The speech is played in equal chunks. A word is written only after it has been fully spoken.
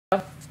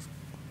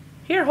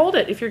Here, hold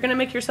it if you're gonna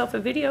make yourself a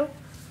video.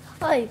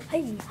 Hi.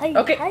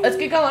 Okay, let's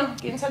get going.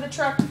 Get inside the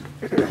truck.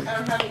 I don't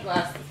have any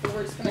glasses, so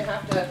we're just gonna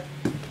have to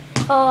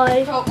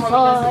hope Mommy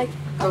doesn't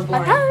go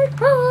blind.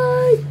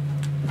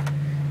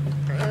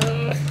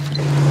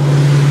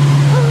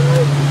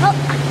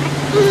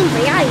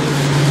 My eyes.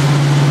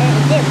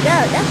 There we go.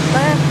 That's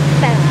better.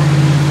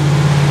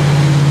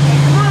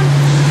 Come on.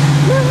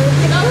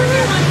 Get over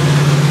here, honey.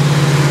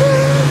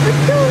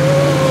 Let's go.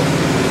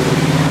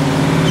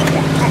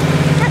 Okay.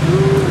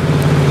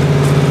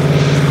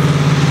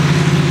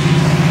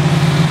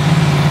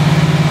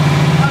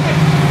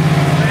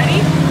 Ready?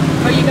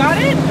 Oh, you got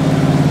it?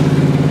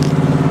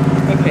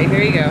 Okay,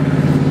 here you go.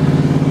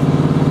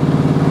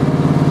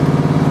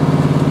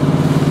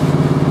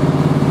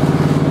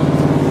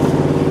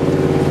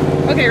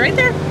 Okay, right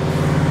there.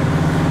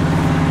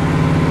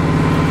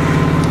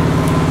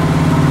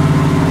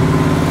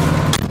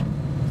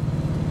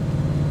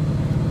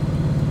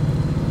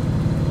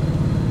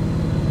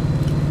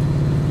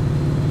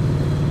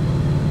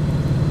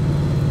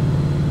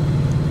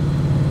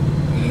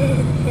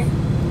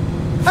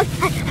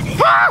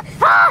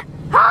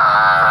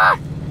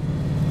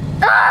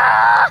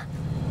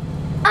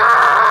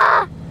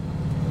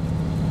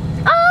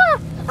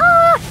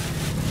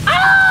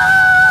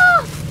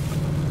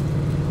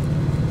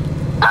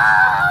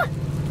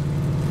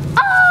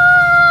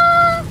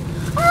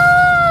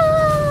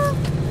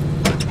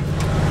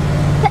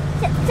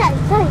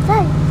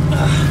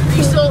 Are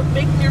you still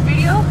making your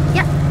video?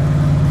 Yep.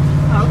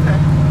 Oh, okay.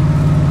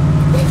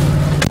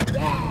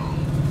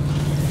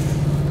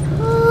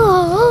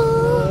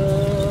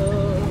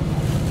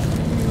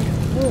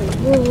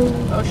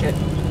 Oh shit.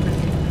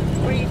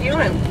 What are you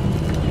doing?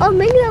 I'm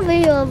making a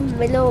video of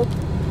my little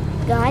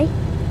guy.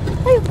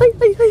 Hi.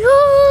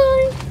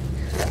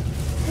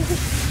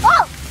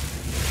 Oh!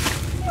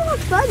 That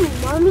was funny,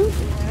 Mommy.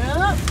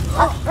 Yeah.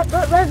 Oh.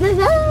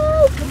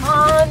 Come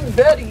on,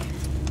 Betty.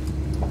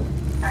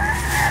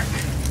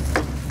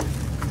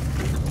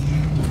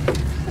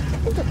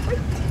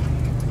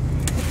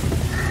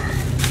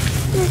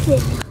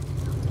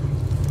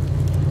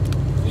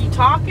 Are you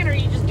talking or are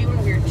you just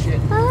doing weird shit?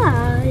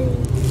 Hi.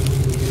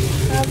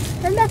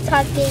 I'm not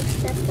talking.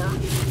 That's not.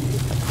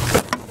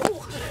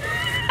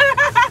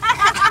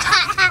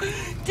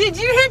 Did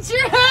you hit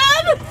your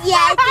head? Yeah,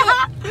 I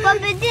did.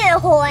 But it did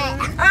hold.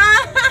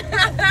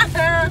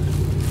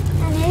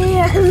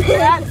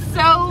 That's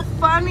so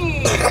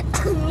funny.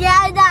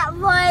 Yeah, that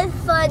was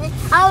funny.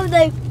 I was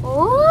like,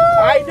 oh.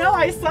 I know,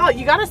 I saw it.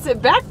 You gotta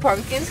sit back,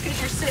 Pumpkins, because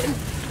you're sitting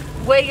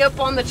way up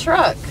on the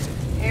truck.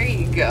 There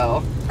you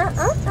go.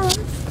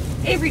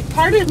 Avery,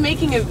 part of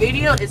making a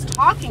video is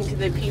talking to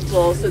the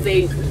people so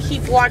they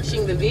keep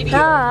watching the video.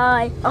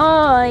 Hi.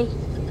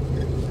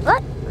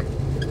 What?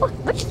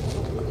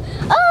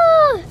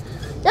 Oh!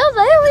 Those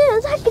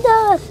aliens attacking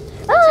us!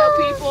 Tell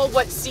people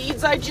what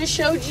seeds I just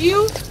showed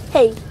you.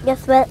 Hey,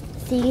 guess what?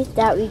 See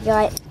that we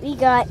got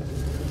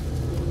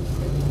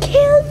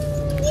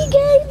candy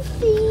game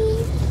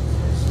seeds.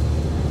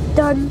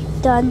 Dun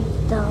dun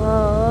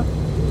dun.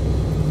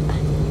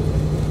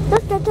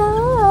 Dun dun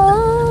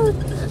dun.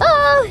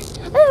 Oh!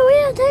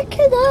 Aliens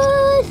attacking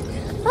us!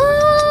 Oh!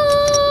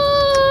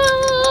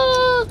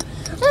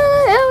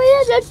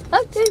 Aliens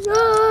attacking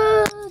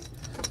us!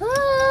 Oh!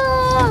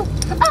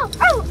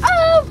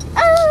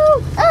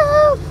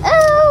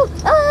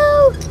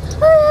 Oh!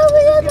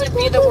 It's gonna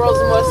be the world's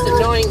most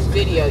annoying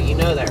video. You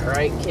know that,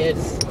 right,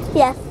 kids?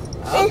 Yes.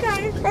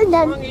 Okay. And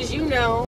then. As long as you know.